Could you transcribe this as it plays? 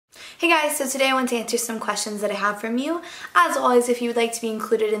Hey guys, so today I want to answer some questions that I have from you. As always, if you would like to be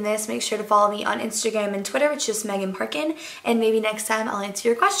included in this, make sure to follow me on Instagram and Twitter, which is Megan Parken, and maybe next time I'll answer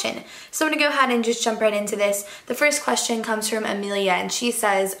your question. So I'm going to go ahead and just jump right into this. The first question comes from Amelia, and she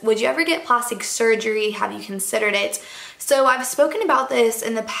says, would you ever get plastic surgery? Have you considered it? So I've spoken about this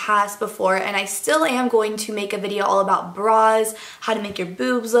in the past before, and I still am going to make a video all about bras, how to make your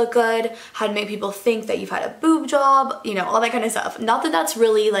boobs look good, how to make people think that you've had a boob job, you know, all that kind of stuff. Not that that's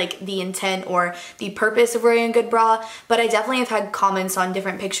really like the intent or the purpose of wearing a good bra, but I definitely have had comments on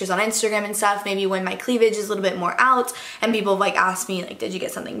different pictures on Instagram and stuff, maybe when my cleavage is a little bit more out, and people have like asked me like, did you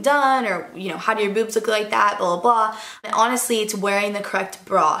get something done, or you know, how do your boobs look like that, blah blah blah. And honestly, it's wearing the correct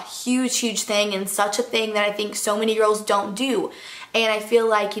bra. Huge thing, and such a thing that I think so many girls don't do. And I feel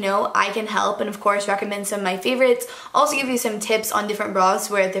like, you know, I can help and of course recommend some of my favorites. Also give you some tips on different bras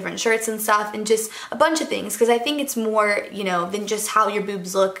to wear with different shirts and stuff, and just a bunch of things, because I think it's more, you know, than just how your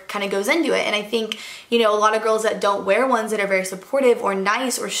boobs look kind of goes into it. And I think, you know, a lot of girls that don't wear ones that are very supportive or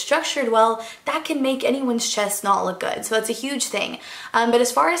nice or structured well, that can make anyone's chest not look good. So that's a huge thing. But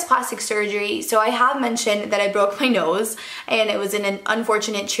as far as plastic surgery, so I have mentioned that I broke my nose, and it was in an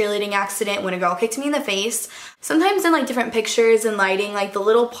unfortunate cheerleading accident when a girl kicked me in the face. Sometimes in like different pictures and lighting, like the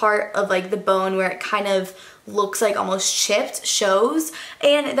little part of like the bone where it kind of looks like almost chipped shows,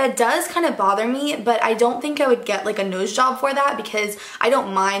 and that does kind of bother me, but I don't think I would get like a nose job for that, because I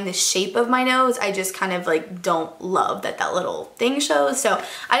don't mind the shape of my nose. I just kind of like don't love that little thing shows, so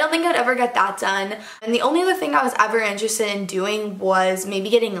I don't think I'd ever get that done. And the only other thing I was ever interested in doing was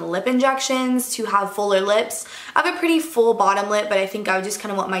maybe getting lip injections to have fuller lips. I have a pretty full bottom lip, but I think I would just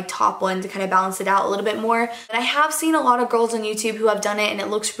kind of want my top one to kind of balance it out a little bit more. And I have seen a lot of girls on YouTube who have done it, and it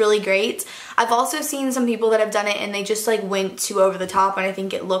looks really great. I've also seen some people that have done it and they just like went too over the top, and I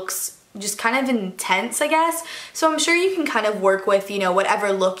think it looks just kind of intense, I guess. So I'm sure you can kind of work with, you know,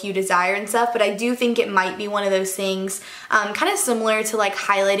 whatever look you desire and stuff, but I do think it might be one of those things kind of similar to like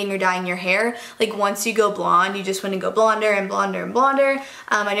highlighting or dyeing your hair. Like once you go blonde, you just want to go blonder and blonder and blonder.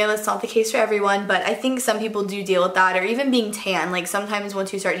 I know that's not the case for everyone, but I think some people do deal with that, or even being tan. Like sometimes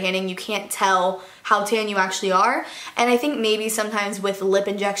once you start tanning, you can't tell how tan you actually are, and I think maybe sometimes with lip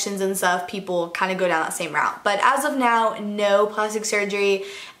injections and stuff, people kind of go down that same route. But as of now, no plastic surgery,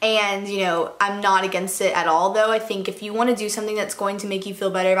 and you know, I'm not against it at all, though. I think if you want to do something that's going to make you feel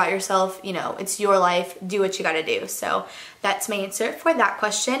better about yourself, you know, it's your life, do what you gotta do. So that's my answer for that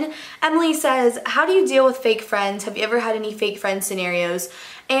question. Emily says, how do you deal with fake friends? Have you ever had any fake friend scenarios?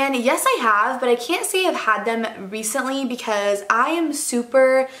 And yes, I have, but I can't say I've had them recently, because I am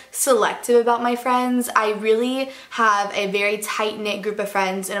super selective about my friends. I really have a very tight-knit group of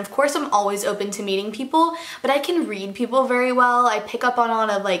friends, and of course I'm always open to meeting people, but I can read people very well. I pick up on a lot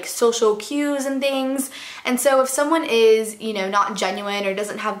of like social cues and things, and so if someone is, you know, not genuine or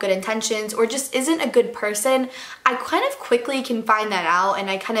doesn't have good intentions or just isn't a good person, I kind of quickly can find that out, and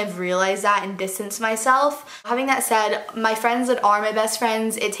I kind of realize that and distance myself. Having that said, my friends that are my best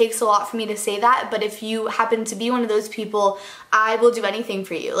friends, it takes a lot for me to say that, but if you happen to be one of those people, I will do anything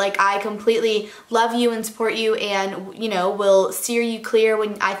for you. Like, I completely love you and support you, and, you know, will steer you clear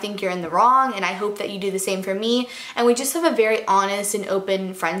when I think you're in the wrong, and I hope that you do the same for me. And we just have a very honest and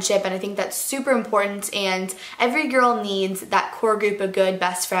open friendship, and I think that's super important, and every girl needs that core group of good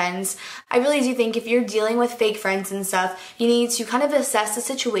best friends. I really do think if you're dealing with fake friends and stuff, you need to kind of assess the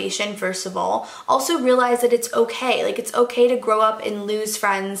situation first of all. Also realize that it's okay. Like, it's okay to grow up and lose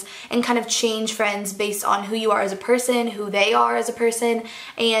friends and kind of change friends based on who you are as a person, who they are as a person,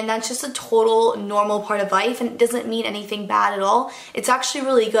 and that's just a total normal part of life, and it doesn't mean anything bad at all. It's actually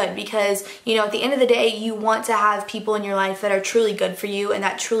really good, because, you know, at the end of the day, you want to have people in your life that are truly good for you and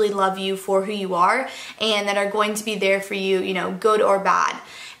that truly love you for who you are, and that are going to be there for you, you know, good or bad.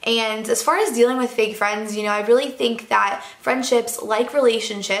 And as far as dealing with fake friends, you know, I really think that friendships, like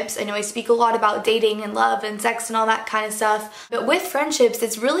relationships, I know I speak a lot about dating and love and sex and all that kind of stuff, but with friendships,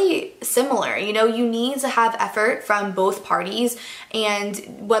 it's really similar. You know, you need to have effort from both parties, and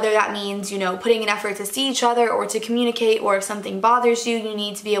whether that means, you know, putting an effort to see each other or to communicate, or if something bothers you, you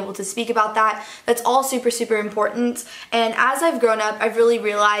need to be able to speak about that. That's all super important. And as I've grown up, I've really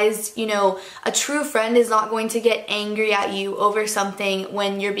realized, you know, a true friend is not going to get angry at you over something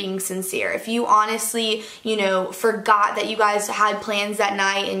when you're being sincere. If you honestly, you know, forgot that you guys had plans that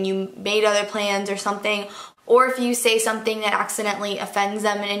night and you made other plans or something, Or if you say something that accidentally offends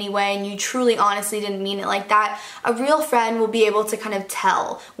them in any way and you truly honestly didn't mean it like that, a real friend will be able to kind of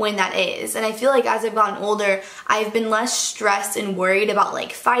tell when that is. And I feel like as I've gotten older, I've been less stressed and worried about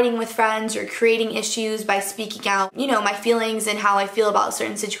like fighting with friends or creating issues by speaking out, you know, my feelings and how I feel about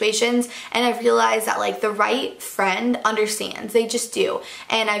certain situations. And I've realized that like the right friend understands. They just do.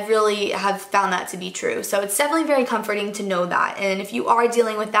 And I really have found that to be true. So it's definitely very comforting to know that. And if you are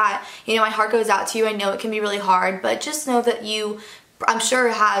dealing with that, you know, my heart goes out to you. I know it can be really hard, but just know that you, I'm sure,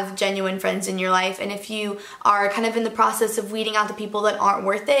 have genuine friends in your life. And if you are kind of in the process of weeding out the people that aren't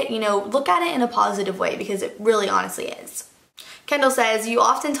worth it, you know, look at it in a positive way, because it really honestly is. Kendall says, you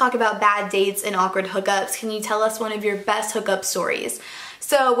often talk about bad dates and awkward hookups. Can you tell us one of your best hookup stories?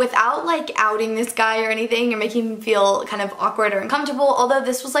 So without like outing this guy or anything or making him feel kind of awkward or uncomfortable, although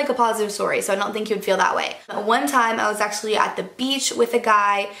this was like a positive story, so I don't think you would feel that way. One time I was actually at the beach with a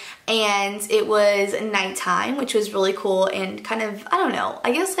guy and it was nighttime, which was really cool and kind of, I don't know,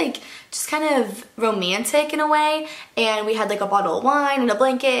 I guess like just kind of romantic in a way. And we had like a bottle of wine and a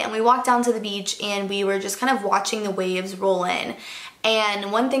blanket and we walked down to the beach and we were just kind of watching the waves roll in.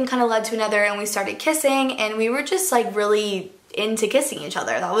 And one thing kind of led to another and we started kissing and we were just like really into kissing each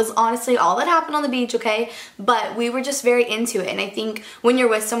other. That was honestly all that happened on the beach, okay? But we were just very into it. And I think when you're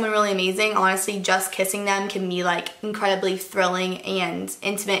with someone really amazing, honestly, just kissing them can be like incredibly thrilling and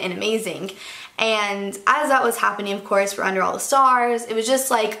intimate and amazing. And as that was happening, of course, we're under all the stars. It was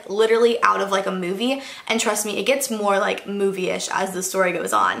just like literally out of like a movie. And trust me, it gets more like movie-ish as the story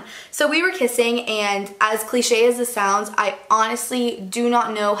goes on. So we were kissing, and as cliche as this sounds, I honestly do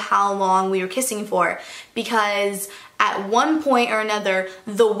not know how long we were kissing for, because at one point or another,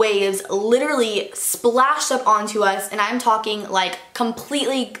 the waves literally splashed up onto us, and I'm talking like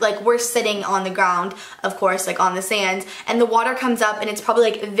completely, like we're sitting on the ground, of course, like on the sand, and the water comes up and it's probably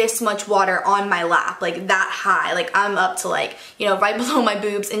like this much water on my lap, like that high. Like I'm up to like, you know, right below my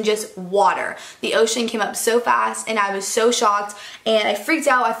boobs and just water. The ocean came up so fast and I was so shocked and I freaked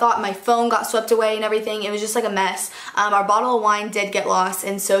out. I thought my phone got swept away and everything. It was just like a mess. Our bottle of wine did get lost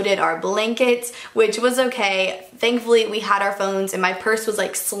and so did our blankets, which was okay. Thankfully, we had our phones and my purse was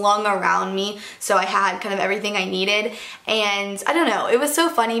like slung around me, so I had kind of everything I needed. And I don't know, it was so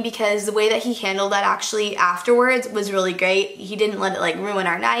funny because the way that he handled that actually afterwards was really great. He didn't let it like ruin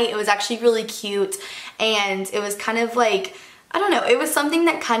our night. It was actually really cute, and it was kind of like, I don't know, it was something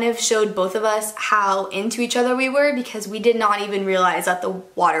that kind of showed both of us how into each other we were, because we did not even realize that the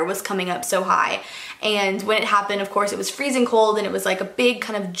water was coming up so high. And when it happened, of course, it was freezing cold and it was like a big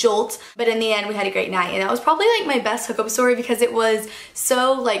kind of jolt, but in the end we had a great night. And that was probably like my best hookup story, because it was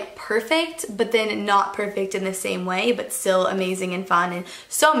so like perfect, but then not perfect in the same way, but still amazing and fun and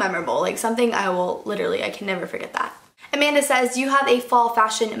so memorable. Like something I can never forget that. Amanda says, you have a fall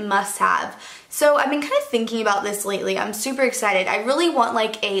fashion must-have. So I've been kind of thinking about this lately. I'm super excited. I really want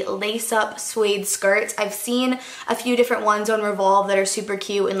like a lace-up suede skirt. I've seen a few different ones on Revolve that are super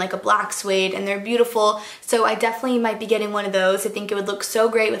cute in like a black suede, and they're beautiful. So I definitely might be getting one of those. I think it would look so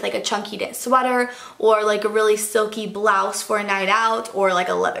great with like a chunky knit sweater or like a really silky blouse for a night out, or like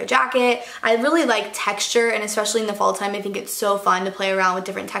a leather jacket. I really like texture, and especially in the fall time, I think it's so fun to play around with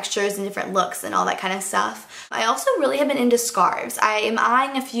different textures and different looks and all that kind of stuff. I also really have been into scarves. I am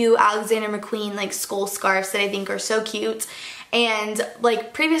eyeing a few Alexander McQueen like skull scarves that I think are so cute. And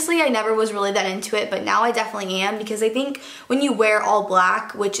like previously I never was really that into it, but now I definitely am, because I think when you wear all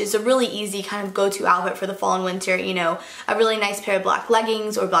black, which is a really easy kind of go-to outfit for the fall and winter, you know, a really nice pair of black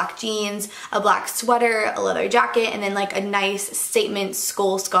leggings or black jeans, a black sweater, a leather jacket, and then like a nice statement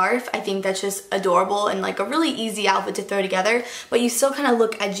skull scarf. I think that's just adorable and like a really easy outfit to throw together, but you still kind of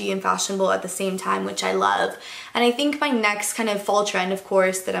look edgy and fashionable at the same time, which I love. And I think my next kind of fall trend, of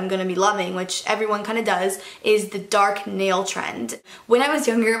course, that I'm going to be loving, which everyone kind of does, is the dark nail trend. When I was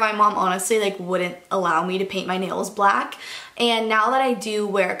younger, my mom honestly like wouldn't allow me to paint my nails black. And now that I do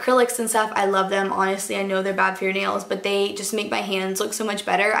wear acrylics and stuff, I love them. Honestly, I know they're bad for your nails, but they just make my hands look so much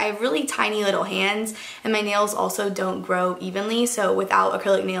better. I have really tiny little hands, and my nails also don't grow evenly, so without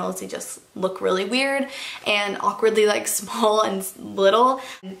acrylic nails, they just look really weird and awkwardly like small and little.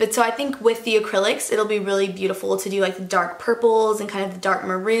 But so I think with the acrylics, it'll be really beautiful to do like the dark purples and kind of the dark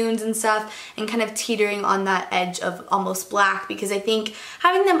maroons and stuff, and kind of teetering on that edge of almost black, because I think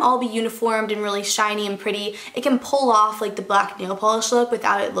having them all be uniformed and really shiny and pretty, it can pull off like the black nail polish look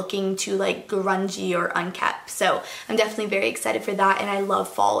without it looking too like grungy or unkept. So I'm definitely very excited for that, and I love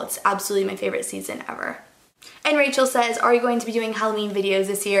fall. It's absolutely my favorite season ever. And Rachel says, are you going to be doing Halloween videos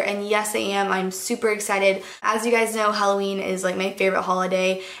this year? And yes, I am. I'm super excited. As you guys know, Halloween is like my favorite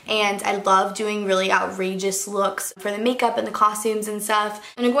holiday, and I love doing really outrageous looks for the makeup and the costumes and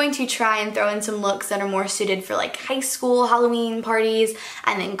stuff. And I'm going to try and throw in some looks that are more suited for like high school Halloween parties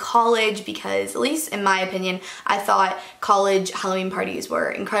and then college, because at least in my opinion, I thought college Halloween parties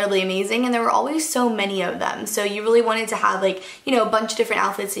were incredibly amazing, and there were always so many of them. So you really wanted to have like, you know, a bunch of different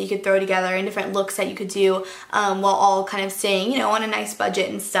outfits that you could throw together and different looks that you could do while all kind of staying, you know, on a nice budget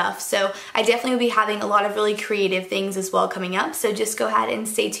and stuff. So I definitely will be having a lot of really creative things as well coming up. So just go ahead and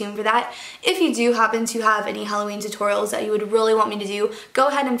stay tuned for that. If you do happen to have any Halloween tutorials that you would really want me to do, go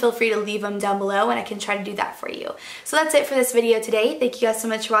ahead and feel free to leave them down below and I can try to do that for you. So that's it for this video today. Thank you guys so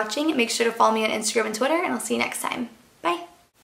much for watching. Make sure to follow me on Instagram and Twitter, and I'll see you next time.